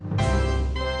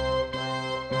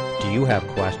Do you have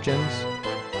questions?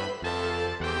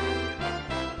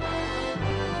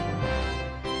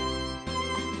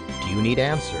 Do you need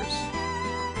answers?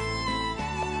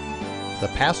 The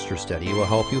Pastor Study will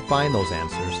help you find those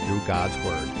answers through God's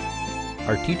Word.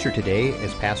 Our teacher today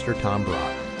is Pastor Tom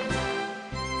Brock.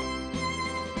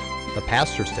 The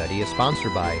Pastor Study is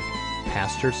sponsored by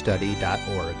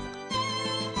pastorstudy.org.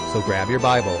 So grab your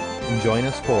Bible and join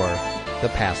us for the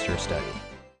Pastor Study.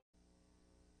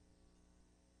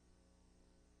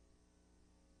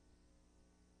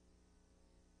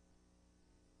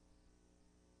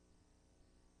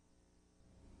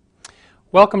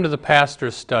 Welcome to the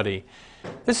Pastor's Study.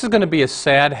 This is going to be a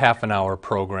sad half-an-hour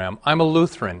program. I'm a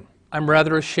Lutheran. I'm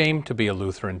rather ashamed to be a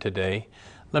Lutheran today.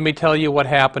 Let me tell you what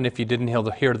happened if you didn't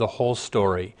hear the whole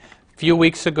story. A few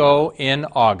weeks ago in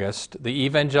August, the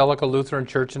Evangelical Lutheran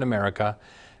Church in America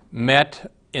met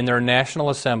in their National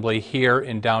Assembly here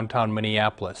in downtown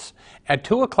Minneapolis. At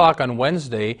 2 o'clock on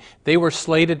Wednesday, they were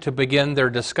slated to begin their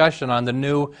discussion on the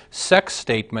new sex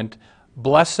statement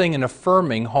blessing and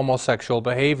affirming homosexual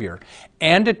behavior.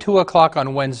 And at 2 o'clock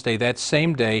on Wednesday, that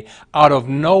same day, out of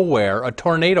nowhere, a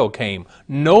tornado came.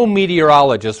 No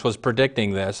meteorologist was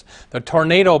predicting this. The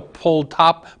tornado pulled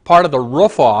top part of the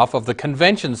roof off of the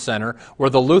convention center where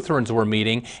the Lutherans were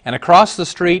meeting, and across the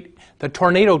street, the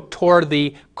tornado tore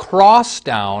the cross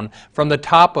down from the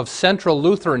top of Central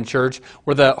Lutheran Church,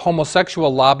 where the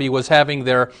homosexual lobby was having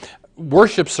their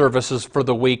worship services for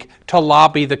the week, to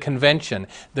lobby the convention.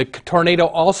 The tornado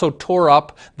also tore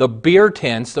up the beer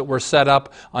tents that were set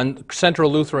up on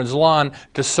Central Lutheran's lawn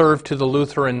to serve to the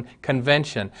Lutheran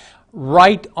convention.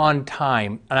 Right on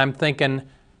time. And I'm thinking,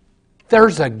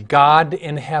 there's a God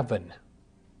in heaven.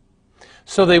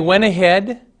 So they went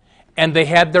ahead and they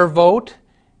had their vote.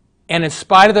 And in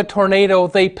spite of the tornado,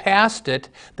 they passed it,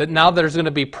 that now there's going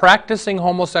to be practicing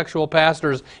homosexual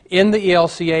pastors in the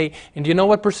ELCA. And do you know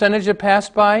what percentage it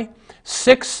passed by?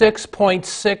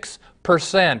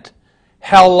 66.6%.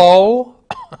 Hello?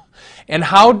 And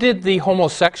how did the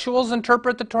homosexuals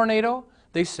interpret the tornado?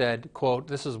 They said, quote,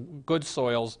 this is Good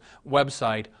Soil's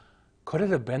website, could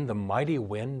it have been the mighty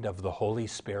wind of the Holy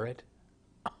Spirit?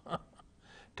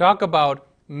 Talk about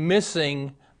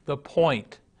missing the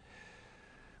point.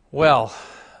 Well,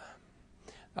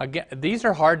 again, these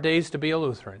are hard days to be a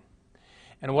Lutheran.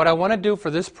 And what I want to do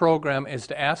for this program is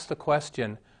to ask the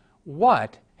question,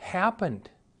 what happened?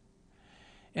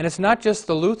 And it's not just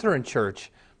the Lutheran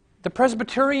Church, the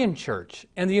Presbyterian Church,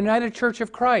 and the United Church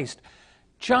of Christ.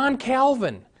 John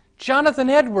Calvin, Jonathan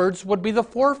Edwards would be the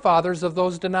forefathers of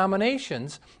those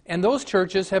denominations, and those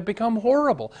churches have become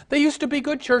horrible. They used to be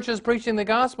good churches preaching the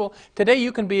gospel. Today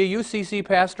you can be a UCC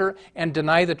pastor and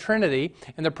deny the Trinity,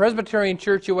 and the Presbyterian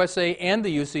Church USA and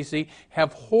the UCC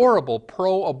have horrible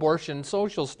pro-abortion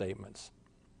social statements.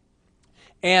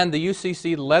 And the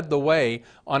UCC led the way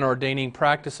on ordaining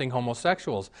practicing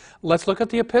homosexuals. Let's look at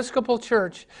the Episcopal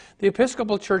Church. The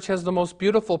Episcopal Church has the most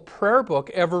beautiful prayer book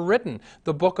ever written,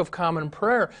 the Book of Common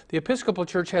Prayer. The Episcopal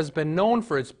Church has been known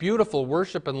for its beautiful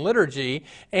worship and liturgy,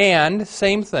 and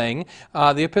same thing,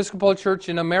 the Episcopal Church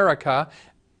in America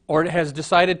has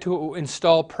decided to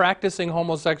install practicing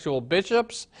homosexual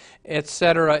bishops,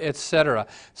 etc., etc.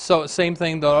 So same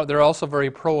thing, though, they're also very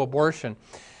pro-abortion.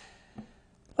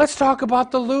 Let's talk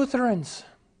about the Lutherans.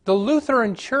 The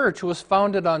Lutheran Church was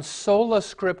founded on sola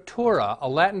scriptura, a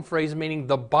Latin phrase meaning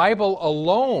the Bible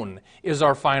alone is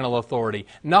our final authority,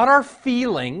 not our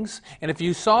feelings. And if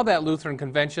you saw that Lutheran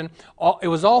convention, it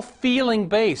was all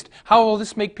feeling-based. How will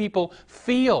this make people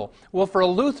feel? Well, for a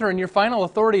Lutheran, your final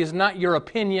authority is not your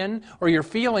opinion or your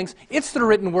feelings. It's the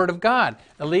written Word of God.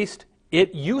 At least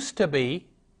it used to be.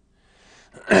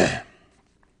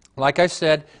 Like I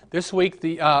said, this week,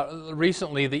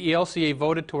 recently, the ELCA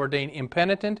voted to ordain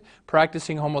impenitent,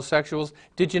 practicing homosexuals.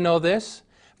 Did you know this?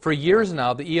 For years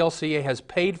now, the ELCA has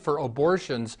paid for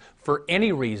abortions for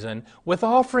any reason with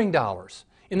offering dollars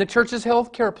in the church's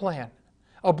health care plan.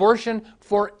 Abortion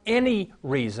for any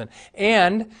reason.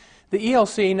 And the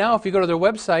ELCA now, if you go to their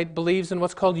website, believes in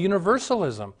what's called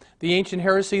universalism, the ancient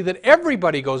heresy that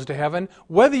everybody goes to heaven,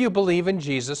 whether you believe in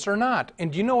Jesus or not.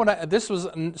 And do you know what? This was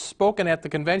spoken at the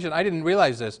convention. I didn't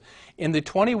realize this. In the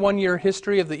 21-year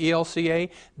history of the ELCA,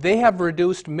 they have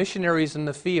reduced missionaries in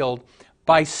the field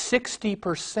by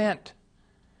 60%.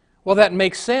 Well, that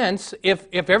makes sense. If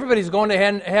everybody's going to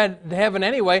heaven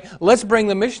anyway, let's bring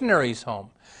the missionaries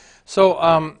home.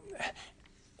 So,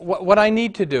 what I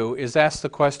need to do is ask the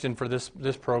question for this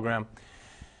program,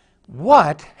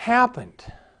 what happened?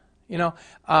 You know,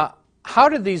 how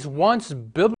did these once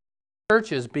biblical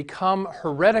churches become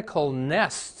heretical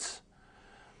nests?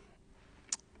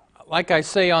 Like I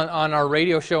say on our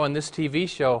radio show and this TV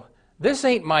show, This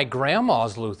ain't my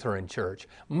grandma's Lutheran church.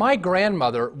 My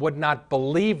grandmother would not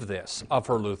believe this of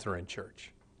her Lutheran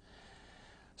church.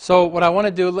 So what I want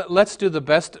to do, let's do the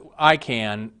best I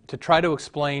can to try to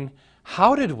explain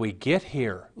how did we get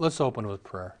here. Let's open with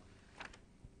prayer.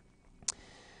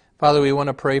 Father, we want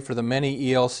to pray for the many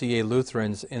ELCA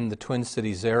Lutherans in the Twin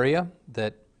Cities area,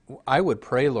 that I would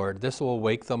pray, Lord, this will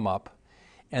wake them up,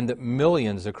 and that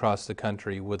millions across the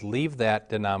country would leave that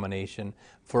denomination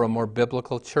for a more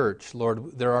biblical church.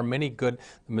 Lord, there are many good,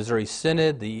 the Missouri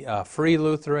Synod, the Free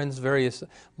Lutherans, various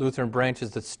Lutheran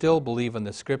branches that still believe in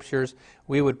the Scriptures.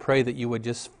 We would pray that you would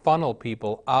just funnel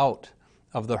people out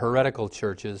of the heretical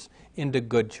churches into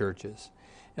good churches.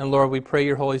 And Lord, we pray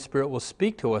your Holy Spirit will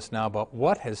speak to us now about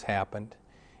what has happened.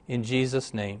 In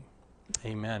Jesus' name,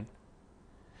 amen.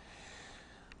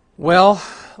 Well,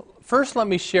 first let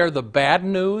me share the bad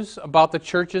news about the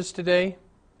churches today,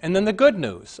 and then the good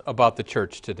news about the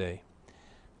church today.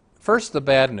 First, the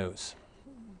bad news.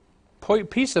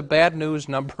 Piece of bad news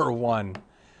number one.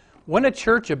 When a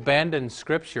church abandons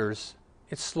Scriptures,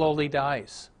 it slowly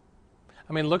dies.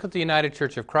 I mean, look at the United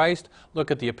Church of Christ,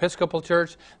 look at the Episcopal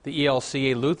Church, the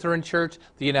ELCA Lutheran Church,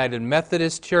 the United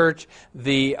Methodist Church,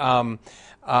 the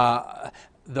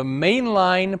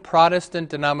mainline Protestant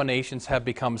denominations have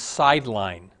become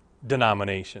sideline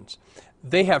denominations.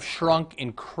 They have shrunk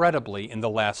incredibly in the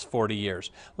last 40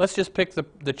 years. Let's just pick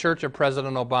the Church of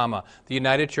President Obama, the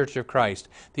United Church of Christ.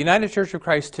 The United Church of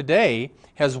Christ today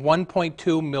has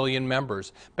 1.2 million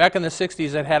members. Back in the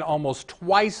 60s, it had almost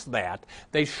twice that.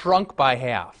 They shrunk by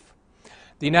half.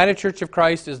 The United Church of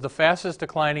Christ is the fastest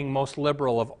declining, most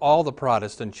liberal of all the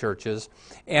Protestant churches.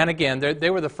 And again, they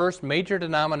were the first major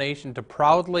denomination to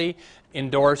proudly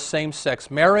endorse same-sex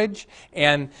marriage.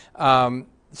 And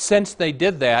since they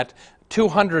did that,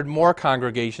 200 more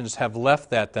congregations have left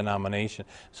that denomination.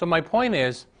 So my point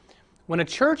is, when a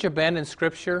church abandons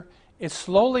Scripture, it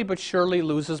slowly but surely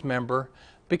loses member,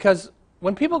 because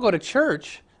when people go to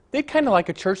church, they kind of like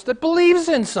a church that believes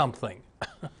in something.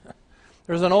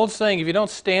 There's an old saying, if you don't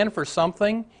stand for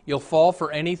something, you'll fall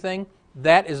for anything.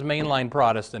 That is mainline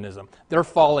Protestantism. They're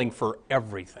falling for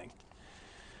everything.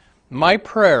 My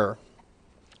prayer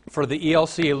for the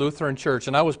ELCA Lutheran Church,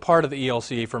 and I was part of the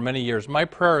ELCA for many years, my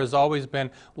prayer has always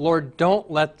been, Lord, don't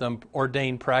let them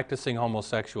ordain practicing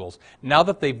homosexuals. Now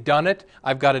that they've done it,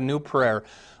 I've got a new prayer.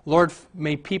 Lord,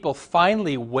 may people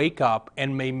finally wake up,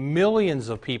 and may millions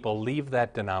of people leave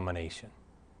that denomination.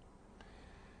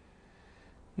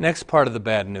 Next part of the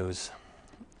bad news.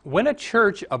 When a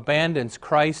church abandons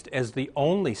Christ as the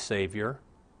only Savior,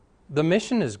 the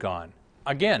mission is gone.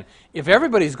 Again, if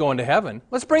everybody's going to heaven,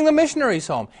 let's bring the missionaries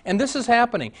home. And this is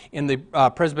happening in the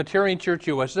Presbyterian Church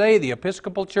USA, the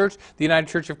Episcopal Church, the United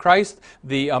Church of Christ,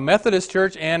 the Methodist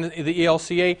Church, and the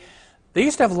ELCA. They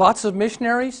used to have lots of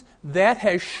missionaries. That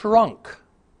has shrunk.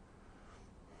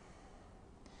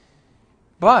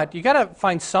 But you got to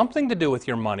find something to do with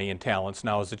your money and talents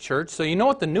now as a church. So you know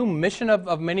what the new mission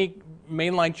of many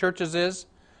mainline churches is?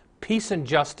 Peace and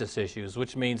justice issues,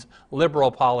 which means liberal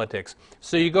politics.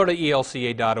 So you go to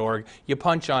elca.org, you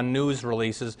punch on news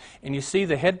releases, and you see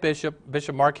the head bishop,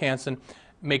 Bishop Mark Hansen,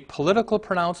 make political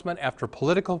pronouncement after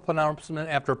political pronouncement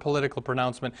after political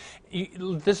pronouncement.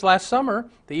 This last summer,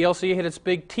 the ELCA had its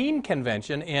big teen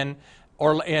convention in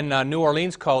New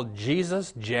Orleans called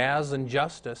Jesus, Jazz, and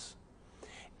Justice.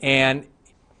 And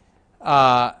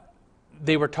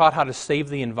they were taught how to save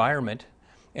the environment.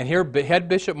 And here, head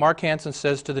Bishop Mark Hansen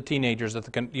says to the teenagers at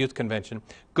the youth convention,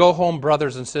 "Go home,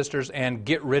 brothers and sisters, and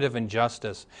get rid of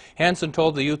injustice." Hansen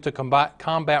told the youth to combat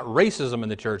racism in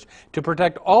the church, to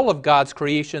protect all of God's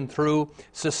creation through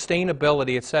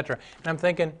sustainability, etc. And I'm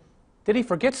thinking, did he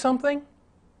forget something?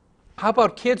 How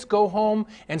about kids go home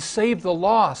and save the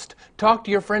lost? Talk to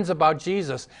your friends about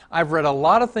Jesus. I've read a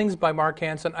lot of things by Mark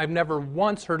Hansen. I've never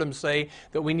once heard him say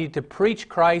that we need to preach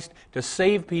Christ to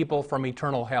save people from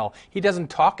eternal hell. He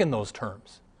doesn't talk in those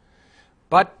terms.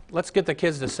 But let's get the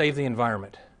kids to save the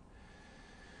environment.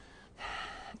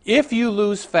 If you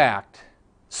lose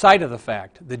sight of the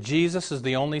fact that Jesus is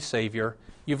the only Savior,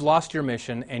 you've lost your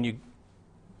mission and you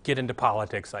get into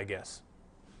politics, I guess.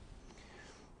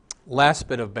 Last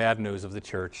bit of bad news of the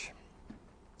church.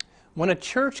 When a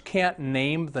church can't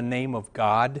name the name of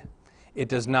God, it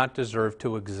does not deserve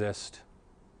to exist.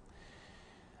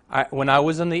 When I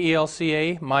was in the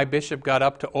ELCA, my bishop got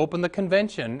up to open the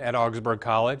convention at Augsburg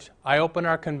College. I opened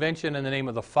our convention in the name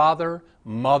of the Father,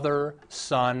 Mother,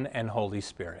 Son, and Holy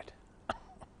Spirit.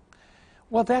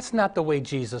 Well, that's not the way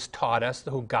Jesus taught us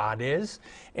who God is.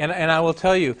 And I will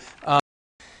tell you,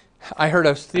 I heard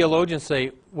a theologian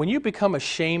say, when you become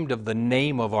ashamed of the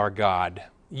name of our God,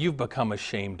 you've become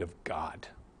ashamed of God.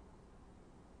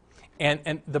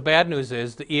 And the bad news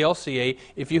is the ELCA,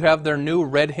 if you have their new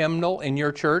red hymnal in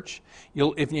your church,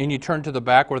 and you turn to the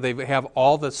back where they have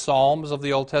all the Psalms of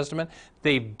the Old Testament,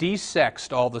 they've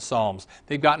desexed all the Psalms.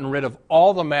 They've gotten rid of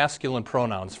all the masculine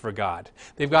pronouns for God.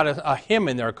 They've got a hymn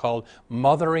in there called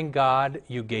Mothering God,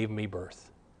 You Gave Me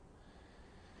Birth.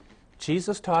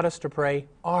 Jesus taught us to pray,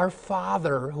 Our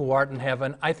Father who art in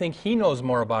heaven. I think he knows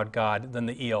more about God than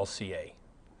the ELCA.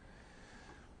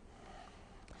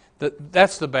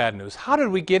 That's the bad news. How did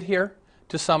we get here?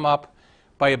 To sum up,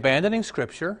 by abandoning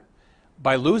Scripture,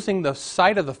 by losing the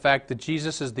sight of the fact that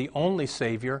Jesus is the only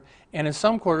Savior, and in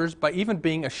some quarters, by even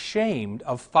being ashamed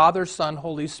of Father, Son,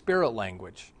 Holy Spirit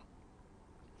language.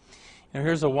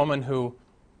 Here's a woman who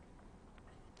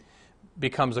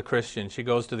becomes a Christian. She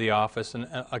goes to the office, and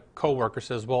a coworker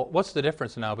says, well, what's the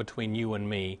difference now between you and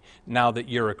me now that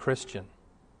you're a Christian?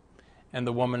 And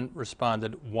the woman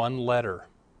responded, one letter.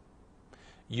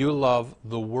 You love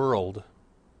the world.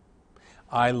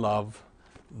 I love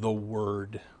the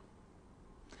Word.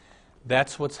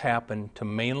 That's what's happened to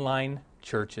mainline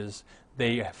churches.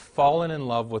 They have fallen in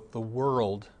love with the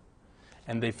world,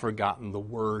 and they've forgotten the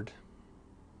Word.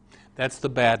 That's the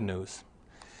bad news.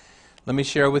 Let me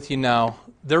share with you now,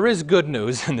 there is good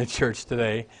news in the church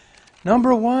today.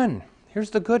 Number one, here's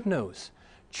the good news.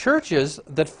 Churches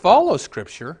that follow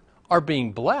Scripture are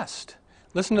being blessed.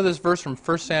 Listen to this verse from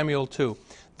 1 Samuel 2.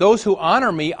 Those who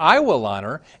honor me I will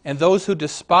honor, and those who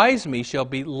despise me shall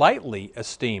be lightly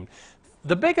esteemed.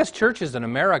 The biggest churches in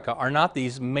America are not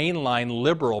these mainline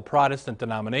liberal Protestant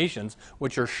denominations,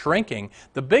 which are shrinking.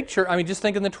 The big church, just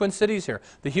think in the Twin Cities here.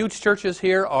 The huge churches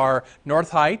here are North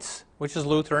Heights, which is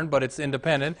Lutheran, but it's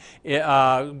independent,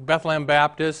 Bethlehem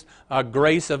Baptist,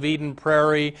 Grace of Eden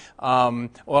Prairie,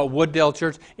 Wooddale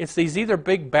Church. It's these either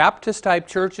big Baptist-type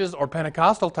churches or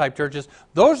Pentecostal-type churches.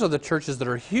 Those are the churches that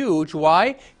are huge.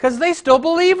 Why? Because they still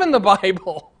believe in the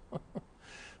Bible.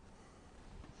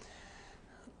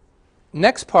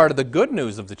 Next part of the good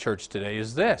news of the church today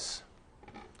is this.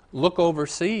 Look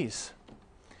overseas.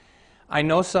 I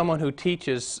know someone who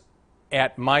teaches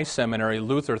at my seminary,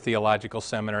 Luther Theological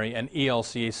Seminary, and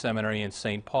ELCA Seminary in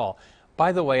St. Paul.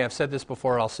 By the way, I've said this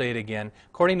before, I'll say it again.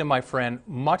 According to my friend,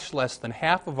 much less than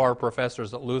half of our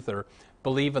professors at Luther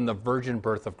believe in the virgin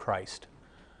birth of Christ.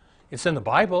 It's in the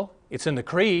Bible, it's in the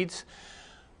creeds.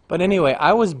 But anyway,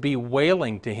 I was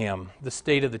bewailing to him the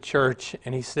state of the church,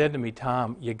 and he said to me,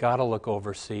 Tom, you got to look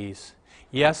overseas.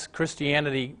 Yes,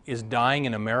 Christianity is dying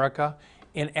in America.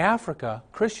 In Africa,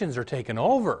 Christians are taking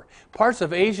over. Parts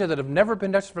of Asia that have never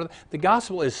been touched for the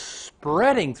gospel is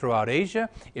spreading throughout Asia.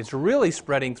 It's really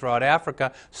spreading throughout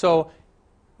Africa. So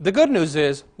the good news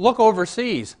is, look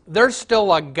overseas. There's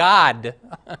still a God.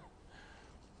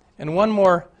 And one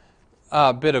more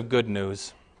bit of good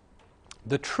news.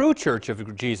 The true church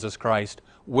of Jesus Christ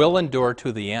will endure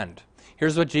to the end.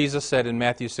 Here's what Jesus said in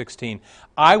Matthew 16.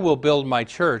 I will build my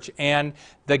church, and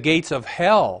the gates of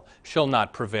hell shall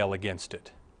not prevail against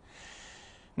it.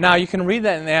 Now, you can read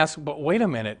that and ask, but wait a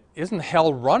minute, isn't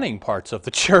hell running parts of the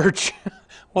church?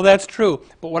 Well, that's true.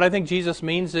 But what I think Jesus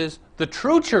means is the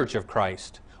true church of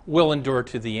Christ will endure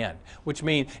to the end, which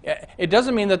means it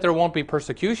doesn't mean that there won't be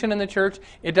persecution in the church.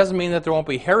 It doesn't mean that there won't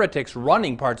be heretics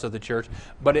running parts of the church.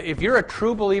 But if you're a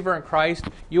true believer in Christ,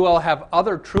 you will have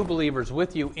other true believers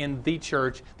with you in the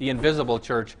church, the invisible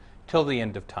church, till the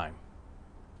end of time.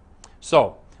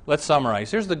 So, let's summarize.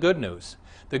 Here's the good news.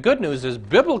 The good news is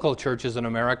biblical churches in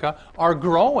America are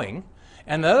growing,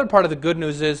 and the other part of the good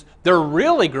news is they're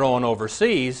really growing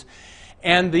overseas.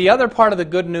 And the other part of the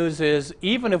good news is,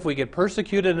 even if we get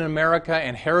persecuted in America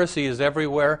and heresy is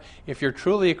everywhere, if you're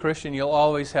truly a Christian, you'll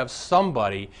always have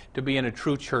somebody to be in a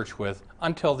true church with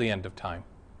until the end of time.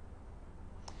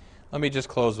 Let me just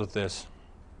close with this.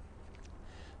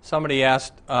 Somebody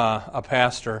asked a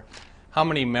pastor, how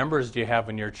many members do you have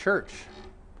in your church?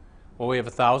 Well, we have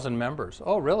 1,000 members.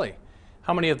 Oh, really?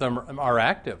 How many of them are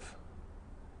active?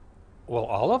 Well,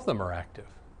 all of them are active.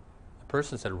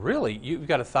 Person said, really? You've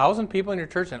got 1,000 people in your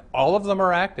church and all of them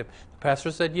are active? The pastor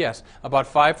said, yes. About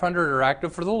 500 are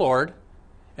active for the Lord,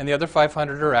 and the other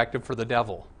 500 are active for the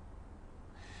devil.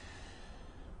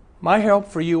 My hope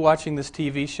for you watching this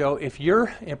TV show, if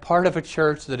you're a part of a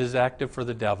church that is active for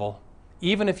the devil,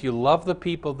 even if you love the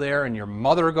people there and your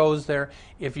mother goes there,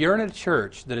 if you're in a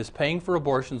church that is paying for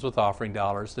abortions with offering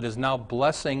dollars, that is now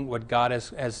blessing what God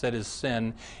has said is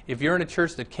sin, if you're in a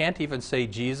church that can't even say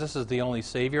Jesus is the only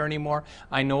Savior anymore,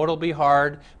 I know it'll be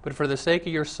hard, but for the sake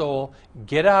of your soul,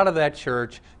 get out of that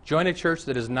church, join a church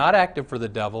that is not active for the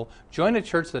devil, join a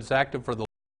church that's active for the Lord,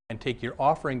 and take your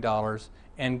offering dollars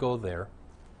and go there.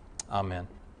 Amen.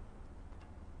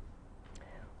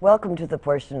 Welcome to the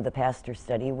portion of the Pastor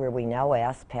Study where we now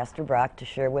ask Pastor Brock to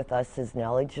share with us his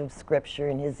knowledge of Scripture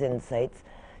and his insights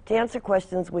to answer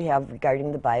questions we have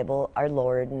regarding the Bible, our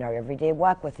Lord, and our everyday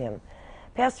walk with Him.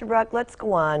 Pastor Brock, let's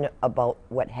go on about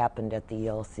what happened at the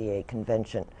ELCA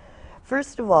convention.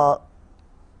 First of all,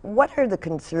 what are the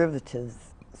conservatives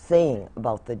saying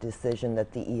about the decision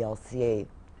that the ELCA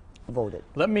voted?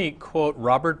 Let me quote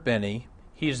Robert Benny.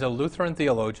 He's a Lutheran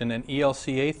theologian and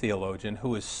ELCA theologian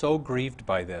who is so grieved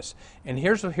by this. And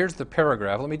here's the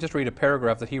paragraph. Let me just read a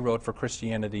paragraph that he wrote for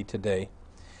Christianity Today.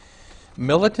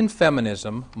 Militant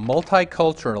feminism,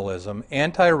 multiculturalism,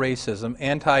 anti-racism,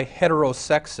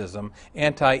 anti-heterosexism,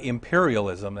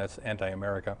 anti-imperialism, that's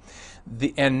anti-America,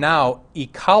 and now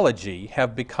ecology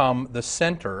have become the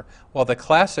center, while the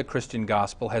classic Christian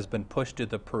gospel has been pushed to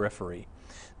the periphery.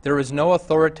 There is no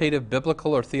authoritative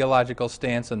biblical or theological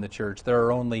stance in the church. There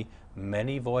are only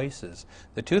many voices.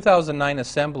 The 2009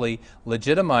 Assembly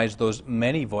legitimized those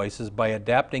many voices by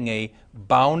adapting a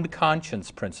bound conscience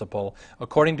principle,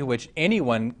 according to which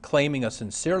anyone claiming a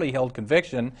sincerely held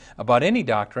conviction about any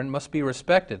doctrine must be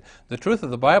respected. The truth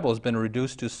of the Bible has been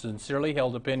reduced to sincerely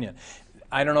held opinion.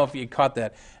 I don't know if you caught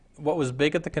that. What was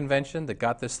big at the convention that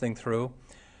got this thing through?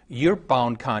 Your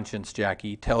bound conscience,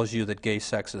 Jackie, tells you that gay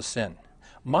sex is sin.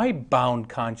 My bound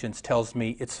conscience tells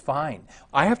me it's fine.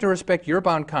 I have to respect your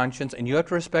bound conscience, and you have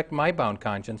to respect my bound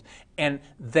conscience, and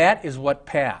that is what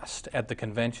passed at the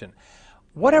convention.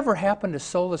 Whatever happened to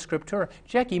sola scriptura?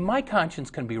 Jackie, my conscience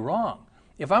can be wrong.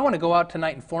 If I want to go out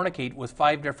tonight and fornicate with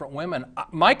 5 different women,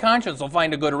 my conscience will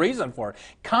find a good reason for it.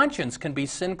 Conscience can be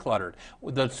sin cluttered.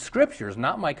 The Scriptures,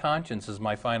 not my conscience, is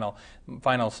my final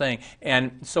saying.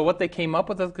 And so what they came up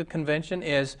with at the convention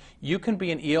is you can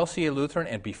be an ELCA Lutheran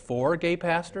and be for gay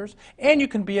pastors, and you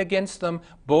can be against them.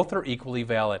 Both are equally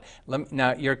valid.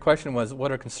 Now, your question was,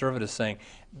 what are conservatives saying?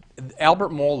 Albert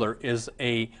Mohler is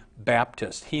a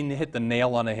Baptist. He hit the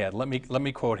nail on the head. Let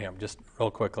me quote him just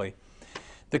real quickly.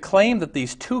 The claim that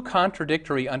these two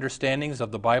contradictory understandings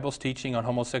of the Bible's teaching on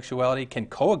homosexuality can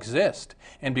coexist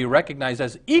and be recognized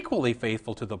as equally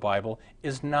faithful to the Bible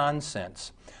is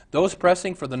nonsense. Those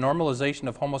pressing for the normalization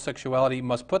of homosexuality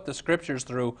must put the Scriptures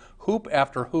through hoop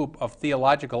after hoop of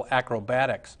theological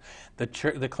acrobatics.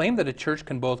 The claim that a church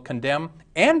can both condemn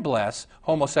and bless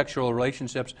homosexual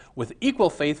relationships with equal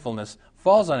faithfulness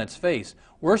falls on its face.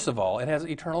 Worst of all, it has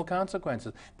eternal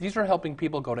consequences. These are helping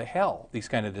people go to hell, these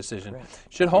kind of decisions. Right.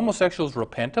 Should homosexuals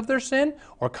repent of their sin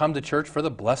or come to church for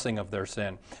the blessing of their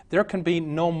sin? There can be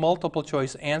no multiple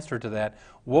choice answer to that.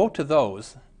 Woe to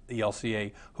those, the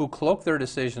ELCA, who cloak their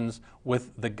decisions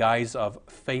with the guise of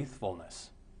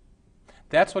faithfulness.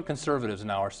 That's what conservatives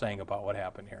now are saying about what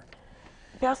happened here.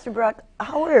 Pastor Brock,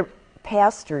 how are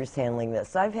pastors handling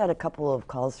this? I've had a couple of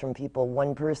calls from people.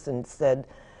 One person said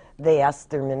they asked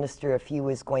their minister if he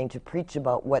was going to preach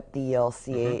about what the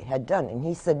ELCA had done, and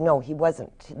he said no, he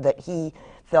wasn't. That he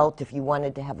felt if you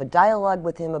wanted to have a dialogue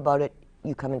with him about it,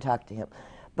 you come and talk to him.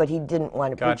 But he didn't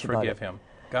want to preach about it.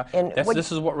 God forgive him.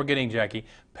 This is what we're getting, Jackie.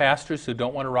 Pastors who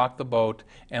don't want to rock the boat,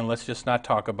 and let's just not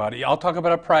talk about it. I'll talk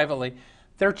about it privately.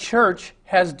 Their church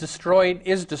is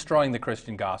destroying the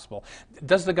Christian gospel.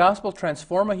 Does the gospel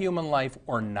transform a human life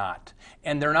or not?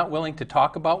 And they're not willing to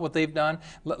talk about what they've done.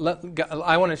 Let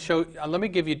me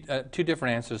give you 2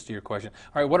 different answers to your question.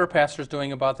 All right, what are pastors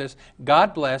doing about this?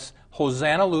 God bless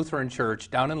Hosanna Lutheran Church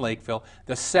down in Lakeville,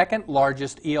 the 2nd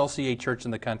largest ELCA church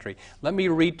in the country. Let me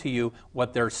read to you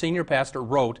what their senior pastor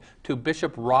wrote to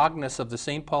Bishop Rogness of the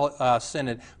St. Paul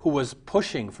Synod, who was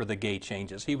pushing for the gay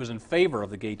changes. He was in favor of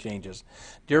the gay changes.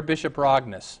 Dear Bishop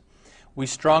Rogness, we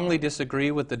strongly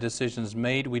disagree with the decisions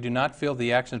made. We do not feel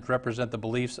the actions represent the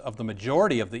beliefs of the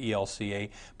majority of the ELCA,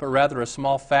 but rather a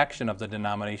small faction of the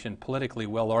denomination, politically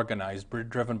well organized,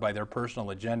 driven by their personal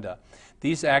agenda.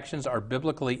 These actions are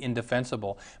biblically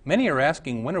indefensible. Many are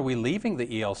asking, when are we leaving the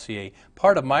ELCA?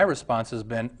 Part of my response has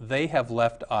been, they have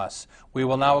left us. We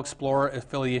will now explore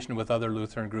affiliation with other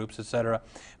Lutheran groups, etc.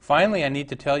 Finally, I need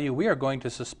to tell you, we are going to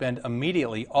suspend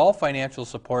immediately all financial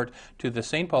support to the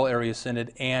St. Paul Area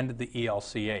Synod and the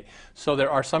ELCA. So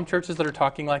there are some churches that are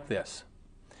talking like this.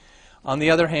 On the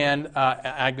other hand,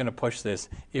 I'm going to push this.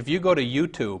 If you go to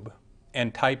YouTube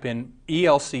and type in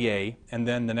ELCA and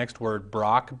then the next word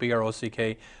Brock,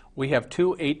 B-R-O-C-K, we have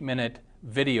 2 8-minute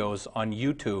videos on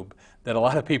YouTube that a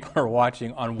lot of people are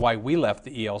watching on why we left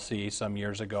the ELCA some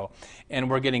years ago. And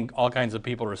we're getting all kinds of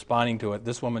people responding to it.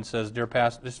 This woman says, Dear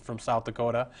Pastor, this is from South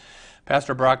Dakota,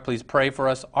 Pastor Brock, please pray for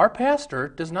us. Our pastor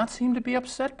does not seem to be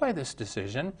upset by this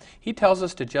decision. He tells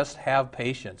us to just have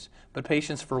patience. But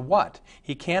patience for what?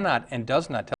 He cannot and does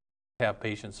not tell us to have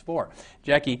patience for.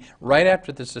 Jackie, right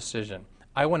after this decision,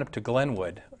 I went up to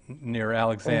Glenwood, near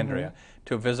Alexandria,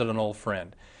 to visit an old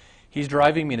friend. He's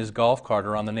driving me in his golf cart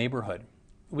around the neighborhood.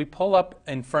 We pull up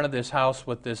in front of this house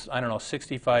with this,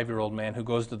 65-year-old man who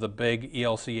goes to the big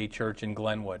ELCA church in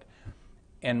Glenwood.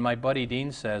 And my buddy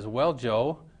Dean says, "Well,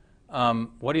 Joe,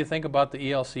 what do you think about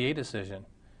the ELCA decision?"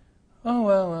 "Oh,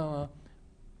 well.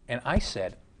 And I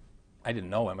said, I didn't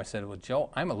know him. I said, "Well, Joe,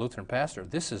 I'm a Lutheran pastor.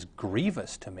 This is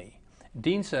grievous to me."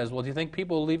 Dean says, "Well, do you think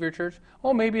people will leave your church?"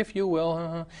 "Oh, maybe a few will."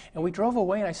 And we drove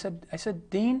away, and I said,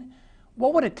 "Dean,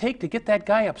 what would it take to get that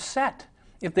guy upset?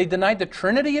 If they denied the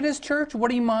Trinity at his church,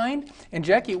 would he mind?" And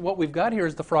Jackie, what we've got here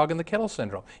is the frog in the kettle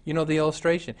syndrome. You know the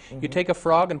illustration. You take a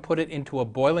frog and put it into a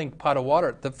boiling pot of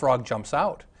water, the frog jumps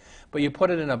out. But you put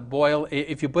it in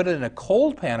if you put it in a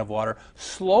cold pan of water,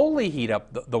 slowly heat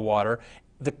up the water,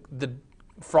 the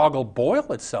frog will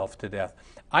boil itself to death.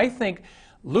 I think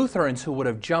Lutherans who would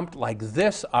have jumped like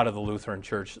this out of the Lutheran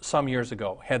Church some years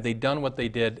ago, had they done what they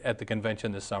did at the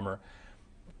convention this summer,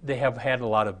 they have had a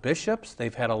lot of bishops,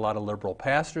 they've had a lot of liberal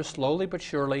pastors, slowly but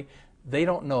surely, they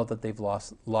don't know that they've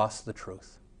lost the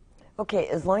truth. Okay,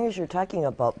 as long as you're talking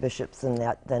about bishops and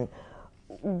that, then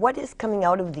what is coming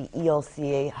out of the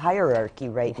ELCA hierarchy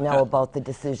right now about the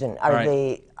decision? Are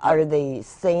they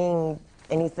saying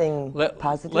anything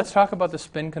positive? Let's talk about the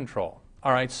spin control.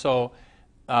 All right, so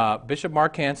Bishop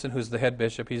Mark Hansen, who's the head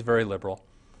bishop, he's very liberal.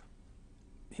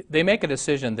 They make a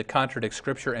decision that contradicts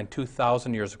Scripture and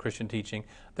 2,000 years of Christian teaching.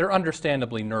 They're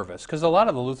understandably nervous because a lot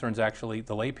of the Lutherans, actually,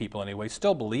 the lay people anyway,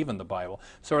 still believe in the Bible.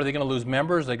 So are they going to lose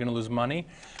members? Are they going to lose money?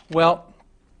 Well,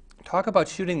 talk about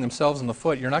shooting themselves in the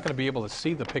foot. You're not going to be able to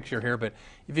see the picture here, but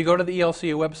if you go to the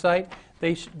ELCA website,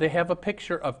 they have a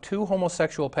picture of two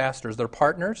homosexual pastors. They're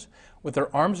partners with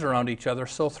their arms around each other,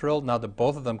 so thrilled now that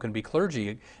both of them can be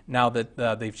clergy now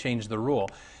that they've changed the rule.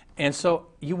 And so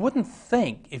you wouldn't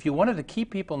think, if you wanted to keep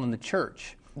people in the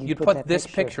church, you'd put this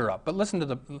picture up. But listen to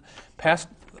the past.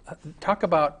 Talk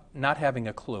about not having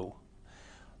a clue.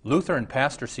 Lutheran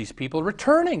pastor sees people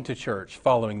returning to church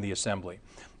following the assembly.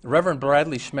 Reverend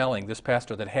Bradley Schmeling, this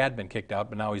pastor that had been kicked out,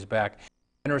 but now he's back,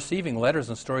 and receiving letters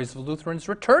and stories of Lutherans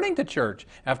returning to church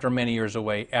after many years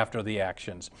away after the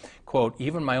actions. Quote,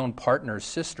 "Even my own partner's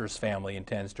sister's family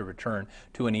intends to return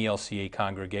to an ELCA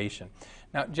congregation."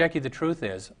 Now, Jackie, the truth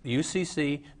is, the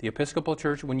UCC, the Episcopal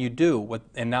Church, when you do,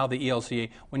 and now the ELCA,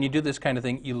 when you do this kind of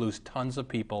thing, you lose tons of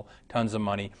people, tons of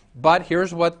money. But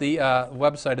here's what the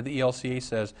website of the ELCA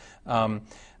says.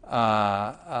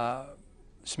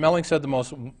 Schmeling said the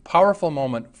most powerful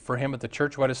moment for him at the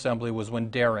church-wide assembly was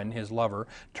when Darren, his lover,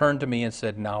 turned to me and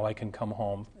said, "Now I can come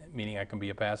home," meaning I can be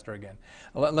a pastor again.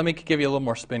 Let me give you a little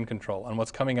more spin control on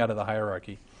what's coming out of the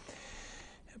hierarchy.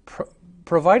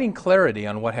 Providing clarity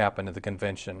on what happened at the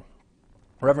convention,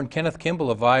 Reverend Kenneth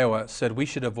Kimball of Iowa said we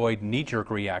should avoid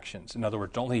knee-jerk reactions. In other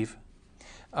words, don't leave.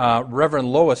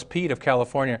 Reverend Lois Pete of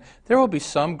California, there will be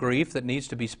some grief that needs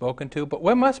to be spoken to, but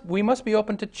we must be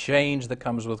open to change that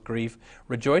comes with grief,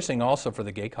 rejoicing also for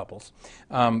the gay couples.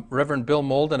 Reverend Bill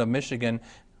Molden of Michigan,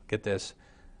 get this,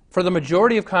 for the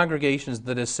majority of congregations,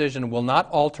 the decision will not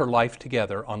alter life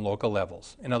together on local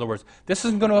levels. In other words, this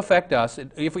isn't going to affect us.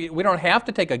 If we don't have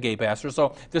to take a gay pastor,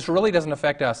 so this really doesn't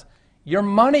affect us. Your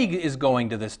money is going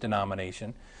to this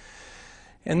denomination.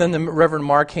 And then the Reverend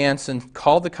Mark Hansen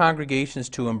called the congregations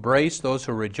to embrace those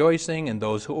who are rejoicing and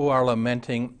those who are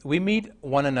lamenting. We meet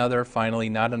one another, finally,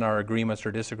 not in our agreements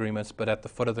or disagreements, but at the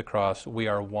foot of the cross. We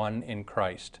are one in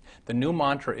Christ. The new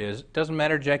mantra is, doesn't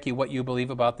matter, Jackie, what you believe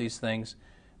about these things,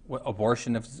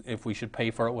 abortion, if we should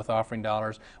pay for it with offering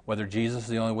dollars, whether Jesus is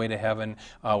the only way to heaven,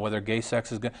 whether gay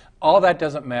sex is good, all that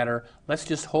doesn't matter. Let's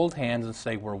just hold hands and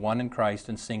say we're one in Christ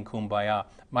and sing Kumbaya.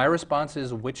 My response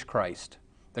is, which Christ?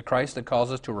 The Christ that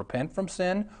calls us to repent from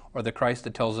sin, or the Christ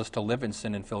that tells us to live in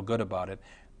sin and feel good about it?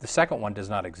 The second one does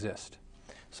not exist.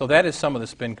 So that is some of the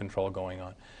spin control going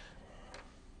on.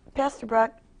 Pastor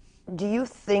Brock, do you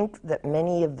think that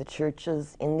many of the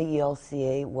churches in the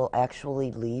ELCA will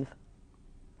actually leave?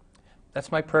 That's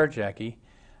my prayer, Jackie.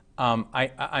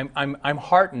 I'm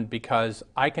heartened because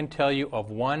I can tell you of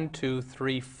 1, 2,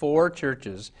 3, 4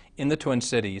 churches in the Twin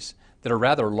Cities that are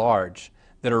rather large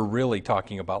that are really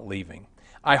talking about leaving.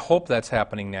 I hope that's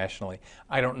happening nationally.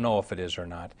 I don't know if it is or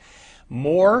not.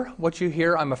 More, what you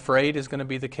hear, I'm afraid, is going to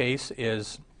be the case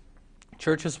is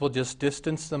churches will just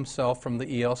distance themselves from the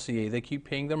ELCA. They keep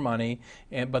paying their money,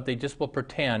 but they just will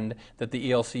pretend that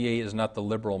the ELCA is not the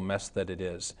liberal mess that it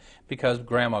is because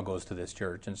grandma goes to this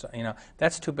church. And so,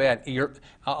 that's too bad.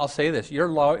 I'll say this, your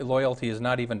loyalty is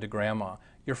not even to grandma.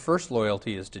 Your first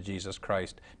loyalty is to Jesus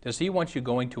Christ. Does he want you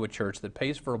going to a church that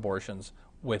pays for abortions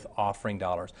with offering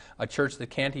dollars? A church that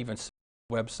can't even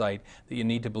website that you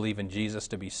need to believe in Jesus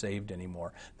to be saved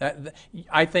anymore.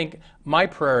 I think my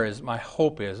prayer is, my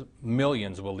hope is,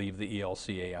 millions will leave the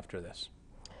ELCA after this.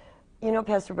 You know,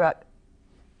 Pastor Brock,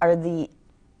 are the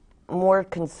more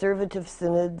conservative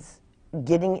synods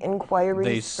getting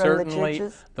inquiries from the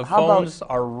churches? The phones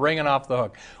are ringing off the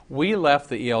hook. We left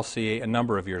the ELCA a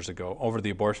number of years ago over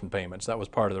the abortion payments. That was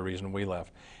part of the reason we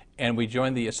left. And we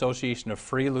joined the Association of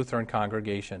Free Lutheran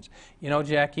Congregations. You know,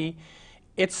 Jackie,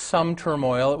 it's some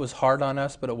turmoil. It was hard on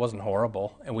us, but it wasn't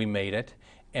horrible, and we made it.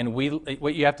 And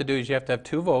what you have to do is you have to have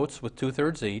 2 votes with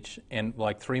 2/3 each, and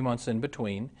like 3 months in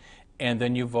between. And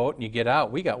then you vote and you get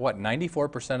out. We got,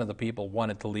 94% of the people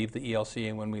wanted to leave the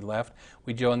ELCA when we left.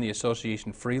 We joined the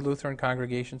Association Free Lutheran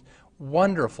Congregations.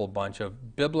 Wonderful bunch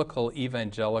of biblical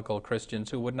evangelical Christians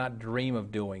who would not dream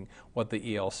of doing what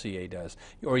the ELCA does.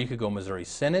 Or you could go Missouri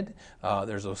Synod.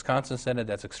 There's a Wisconsin Synod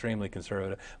that's extremely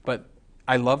conservative. But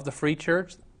I love the Free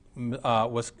Church.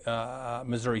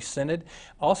 Missouri Synod.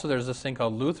 Also, there's this thing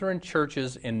called Lutheran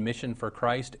Churches in Mission for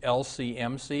Christ,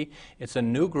 LCMC. It's a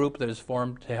new group that is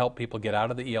formed to help people get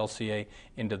out of the ELCA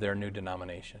into their new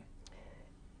denomination.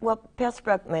 Well, Pastor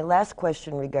Brock, my last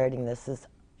question regarding this is,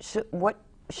 what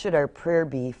should our prayer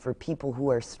be for people who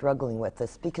are struggling with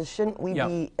this? Because shouldn't we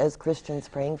be, as Christians,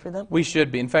 praying for them? We should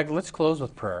be. In fact, let's close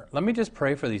with prayer. Let me just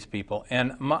pray for these people.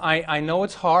 And I know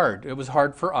it's hard. It was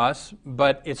hard for us,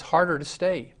 but it's harder to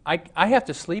stay. I have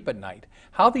to sleep at night.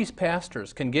 How these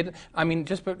pastors can get,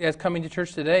 just as coming to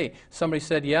church today, somebody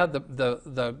said, yeah,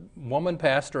 the woman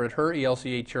pastor at her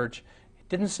ELCA church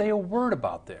didn't say a word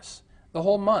about this the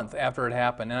whole month after it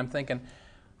happened. And I'm thinking,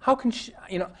 how can she,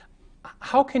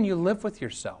 how can you live with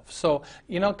yourself? So,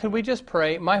 could we just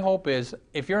pray? My hope is,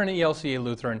 if you're an ELCA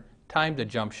Lutheran, time to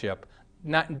jump ship.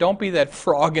 Don't be that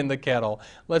frog in the kettle.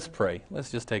 Let's pray.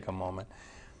 Let's just take a moment.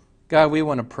 God, we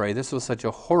want to pray. This was such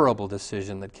a horrible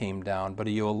decision that came down, but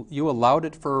you allowed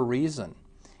it for a reason.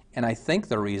 And I think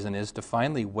the reason is to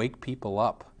finally wake people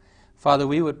up. Father,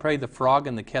 we would pray the frog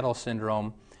in the kettle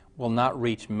syndrome will not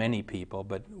reach many people,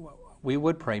 but we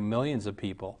would pray millions of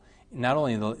people, not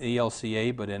only in the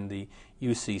ELCA, but in the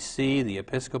UCC, the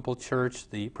Episcopal Church,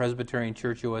 the Presbyterian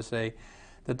Church USA,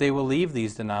 that they will leave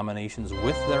these denominations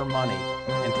with their money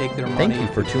and take their money. Thank you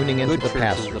for tuning into the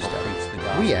Pastor Study.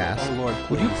 We ask,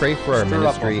 would you pray for our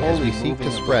ministry as we seek to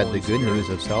spread the good news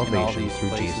of salvation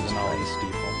through Jesus Christ?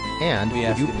 And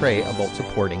would you pray about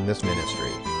supporting this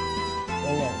ministry?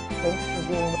 Amen. Thanks for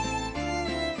being with us.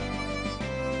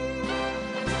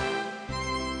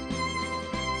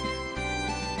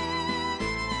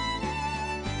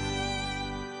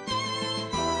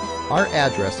 Our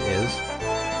address is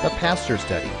The Pastor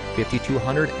Study,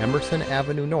 5200 Emerson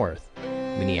Avenue North,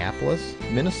 Minneapolis,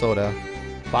 Minnesota,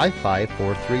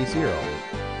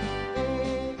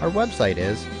 55430. Our website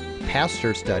is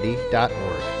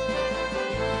pastorstudy.org.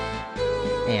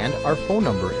 And our phone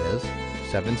number is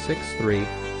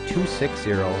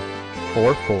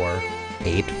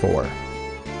 763-260-4484.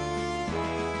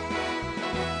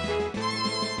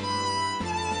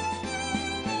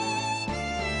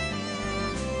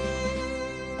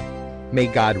 May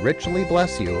God richly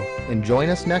bless you, and join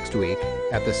us next week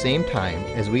at the same time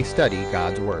as we study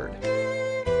God's Word.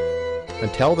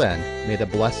 Until then, may the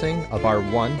blessing of our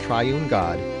one triune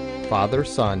God, Father,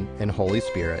 Son, and Holy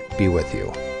Spirit be with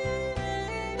you.